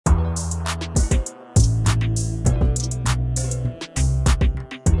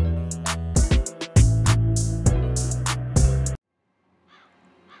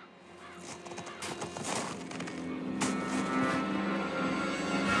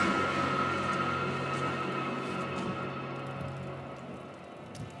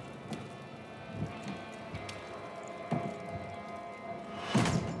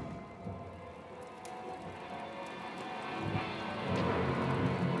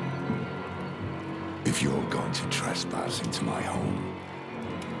If you're going to trespass into my home,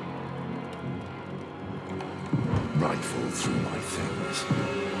 rifle through my things,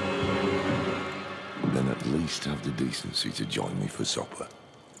 then at least have the decency to join me for supper.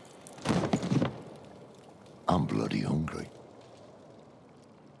 I'm bloody hungry.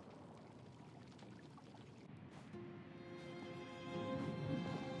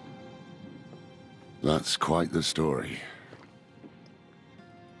 That's quite the story.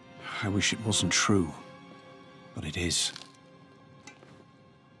 I wish it wasn't true, but it is.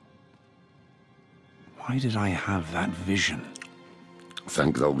 Why did I have that vision?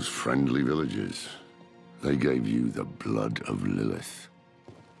 Thank those friendly villagers. They gave you the blood of Lilith.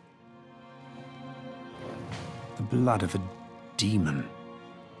 The blood of a demon.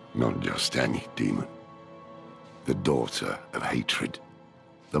 Not just any demon. The daughter of hatred.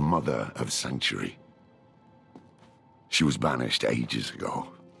 The mother of sanctuary. She was banished ages ago.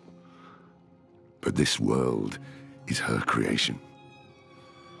 But this world is her creation.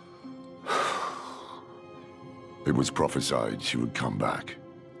 It was prophesied she would come back.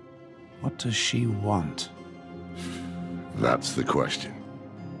 What does she want? That's the question.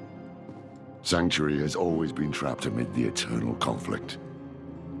 Sanctuary has always been trapped amid the eternal conflict.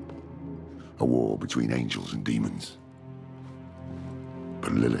 A war between angels and demons.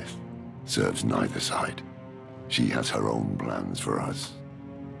 But Lilith serves neither side. She has her own plans for us.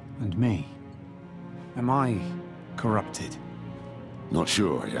 And me? Am I corrupted? Not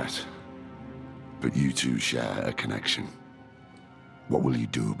sure yet. But you two share a connection. What will you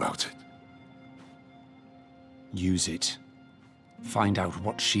do about it? Use it. Find out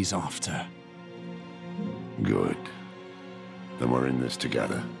what she's after. Good. Then we're in this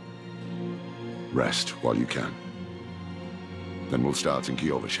together. Rest while you can. Then we'll start in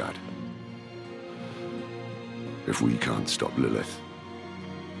Kyovashad. If we can't stop Lilith,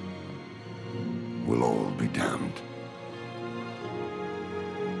 we'll all be damned.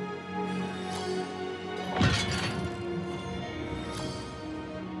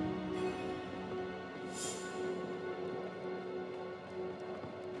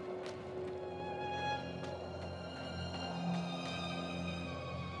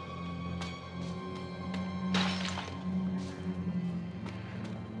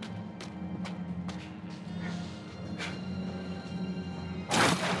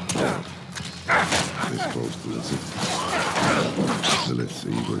 Lilith's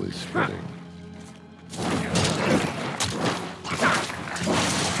evil is spreading.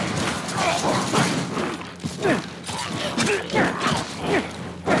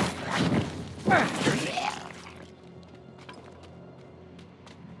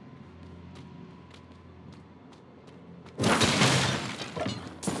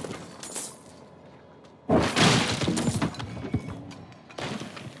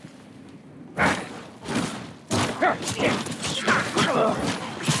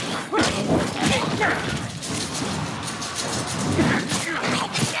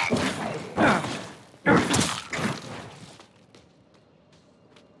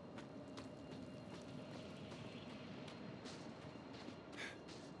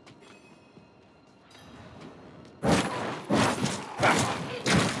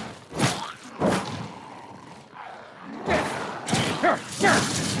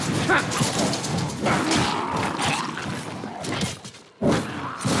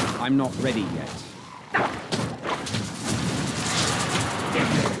 I'm not ready yet.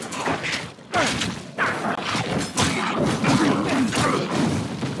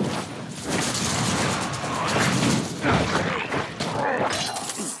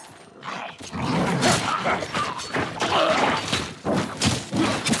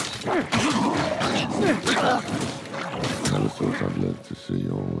 Never thought I'd live to see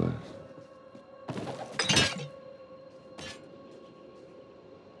all this.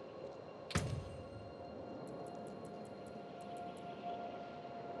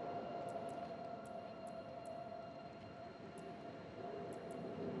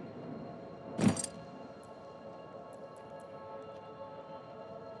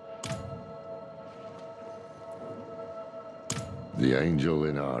 The Angel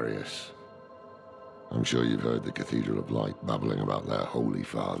in Arius. I'm sure you've heard the Cathedral of Light babbling about their Holy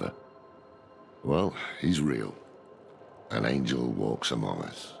Father. Well, he's real. An angel walks among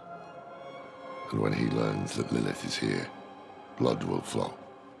us. And when he learns that Lilith is here, blood will flow.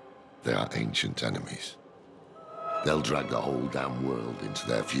 They are ancient enemies. They'll drag the whole damn world into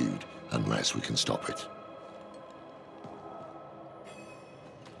their feud unless we can stop it.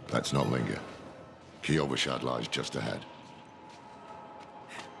 Let's not linger. Kyovashad lies just ahead.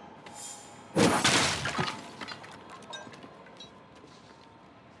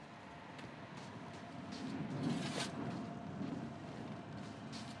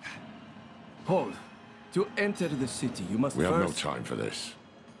 Hold. To enter the city, you must We have no first... time for this.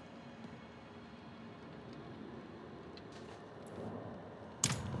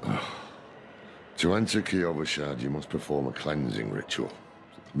 To enter Kiovashad, you must perform a cleansing ritual.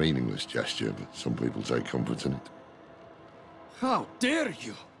 Meaningless gesture, but some people take comfort in it. How dare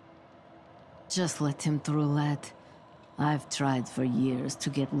you! Just let him through, lad. I've tried for years to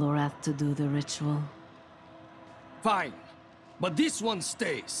get Lorath to do the ritual. Fine, but this one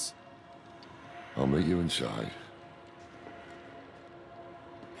stays. I'll meet you inside.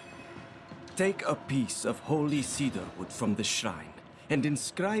 Take a piece of holy cedar wood from the shrine, and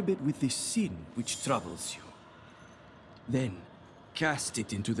inscribe it with the sin which troubles you. Then, cast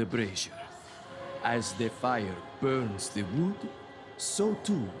it into the brazier. As the fire burns the wood, so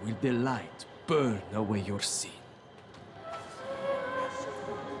too will the light burn away your sin.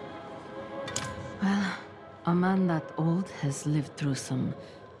 Well, a man that old has lived through some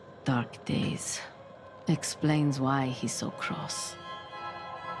dark days. Explains why he's so cross.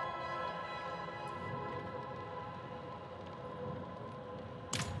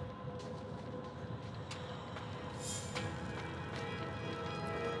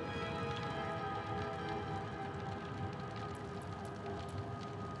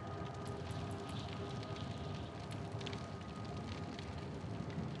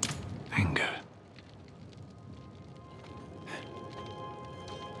 Anger.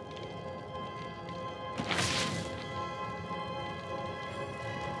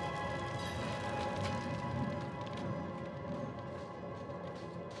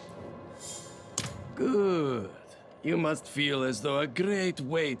 Good. You must feel as though a great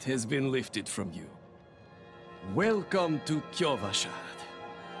weight has been lifted from you. Welcome to Kiovashad.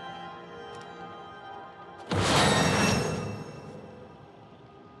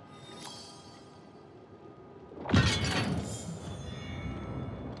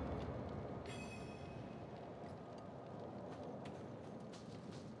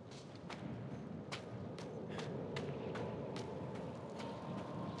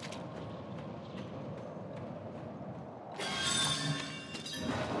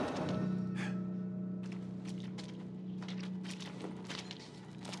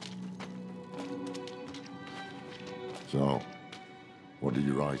 So, what did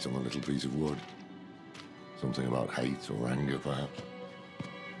you write on the little piece of wood? Something about hate or anger, perhaps?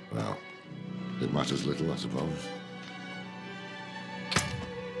 Well, it matters little, I suppose.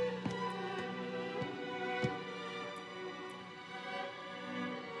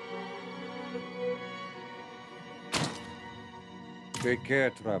 Take care,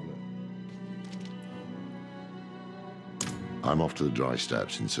 traveler. I'm off to the dry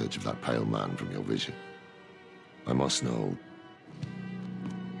steppes in search of that pale man from your vision. I must know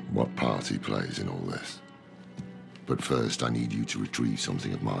what part he plays in all this. But first, I need you to retrieve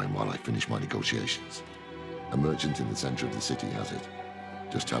something of mine while I finish my negotiations. A merchant in the center of the city has it.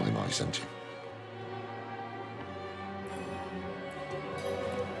 Just tell him I sent you.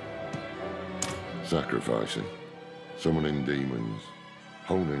 Sacrificing, summoning demons,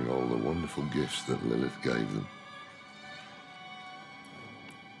 honing all the wonderful gifts that Lilith gave them.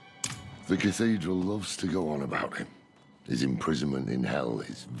 The cathedral loves to go on about him. His imprisonment in hell,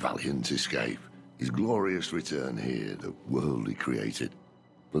 his valiant escape, his glorious return here, the world he created.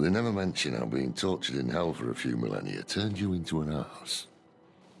 But they never mention how being tortured in hell for a few millennia turned you into an ass.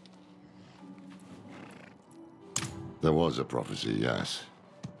 There was a prophecy, yes.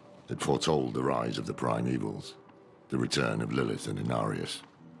 It foretold the rise of the primevals, the return of Lilith and Inarius,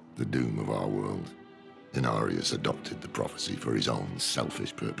 the doom of our world. Inarius adopted the prophecy for his own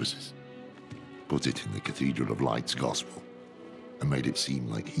selfish purposes. Put it in the Cathedral of Light's gospel, and made it seem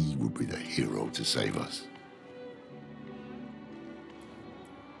like he would be the hero to save us.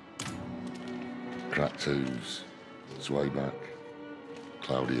 Cracked hooves, sway back,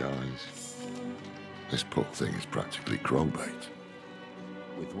 cloudy eyes. This poor thing is practically crowbait.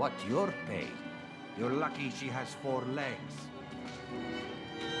 With what you're paid, you're lucky she has 4 legs.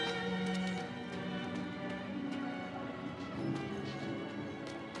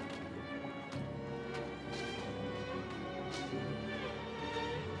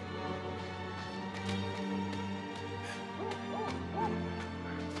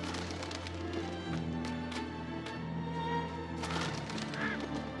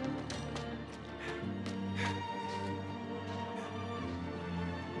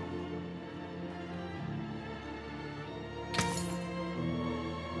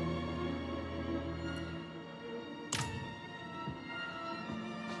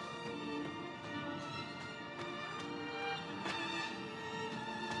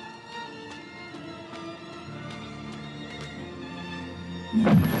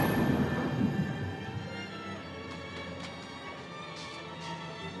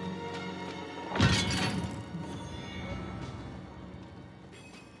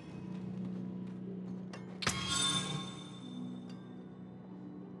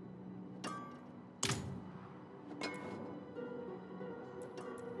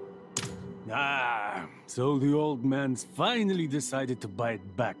 Ah, so the old man's finally decided to buy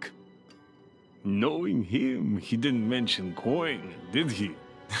it back. Knowing him, he didn't mention coin, did he?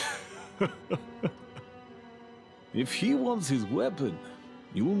 If he wants his weapon,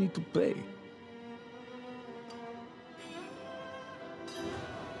 you will need to pay.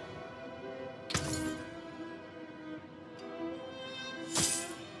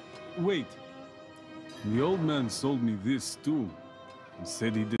 Wait. The old man sold me this too. He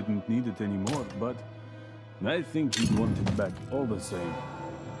said he didn't need it anymore, but I think he'd want it back all the same.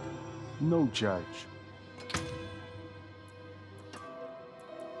 No charge.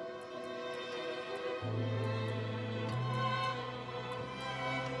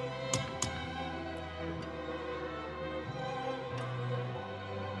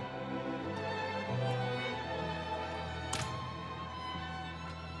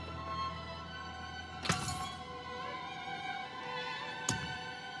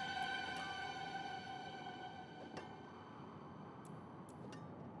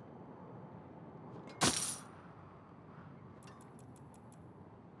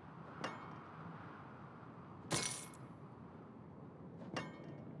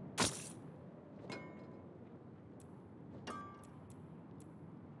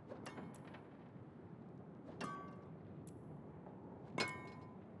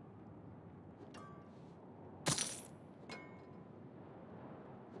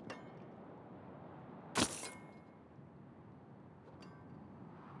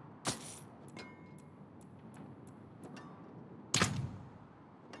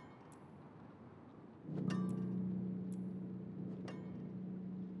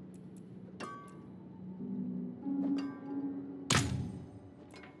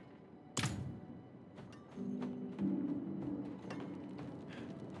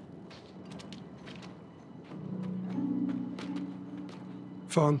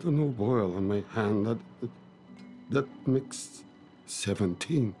 Found a new boil on my hand that makes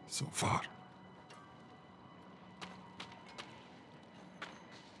 17 so far.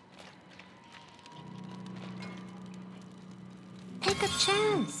 Take a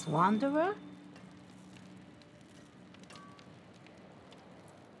chance, wanderer.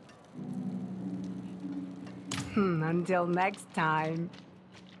 Until next time.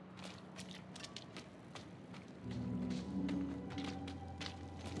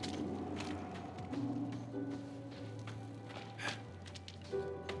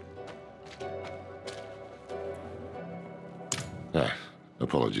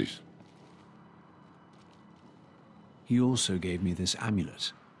 Apologies. He also gave me this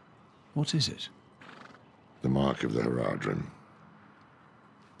amulet. What is it? The mark of the Heradrim.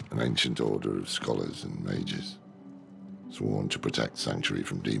 An ancient order of scholars and mages, sworn to protect Sanctuary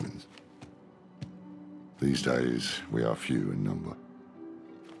from demons. These days, we are few in number.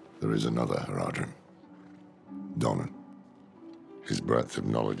 There is another Heradrim, Donan. His breadth of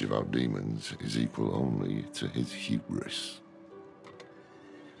knowledge about demons is equal only to his hubris.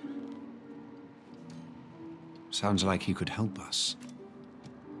 Sounds like he could help us.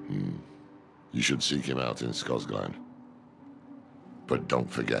 You should seek him out in Skosglen. But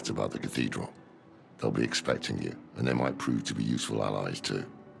don't forget about the cathedral. They'll be expecting you, and they might prove to be useful allies too.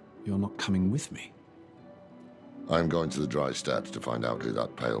 You're not coming with me. I'm going to the Dry Steppes to find out who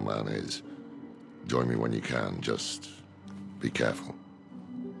that pale man is. Join me when you can, just be careful.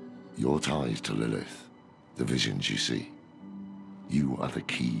 Your ties to Lilith, the visions you see. You are the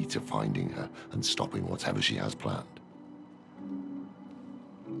key to finding her and stopping whatever she has planned.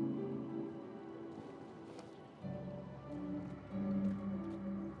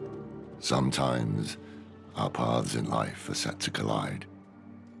 Sometimes, our paths in life are set to collide.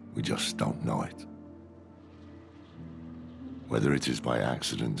 We just don't know it. Whether it is by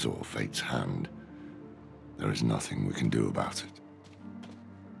accident or fate's hand, there is nothing we can do about it.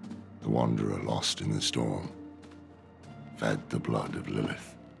 The wanderer lost in the storm, fed the blood of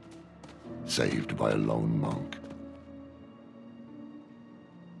Lilith, saved by a lone monk.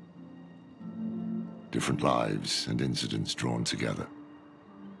 Different lives and incidents drawn together.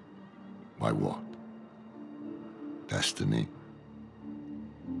 By what? Destiny?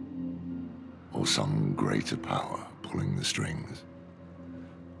 Or some greater power pulling the strings?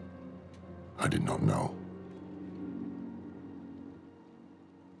 I did not know.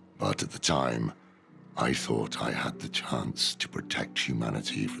 But at the time, I thought I had the chance to protect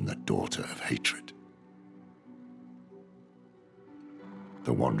humanity from the daughter of hatred.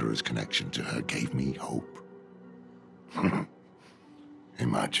 The Wanderer's connection to her gave me hope.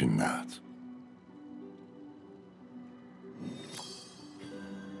 Imagine that.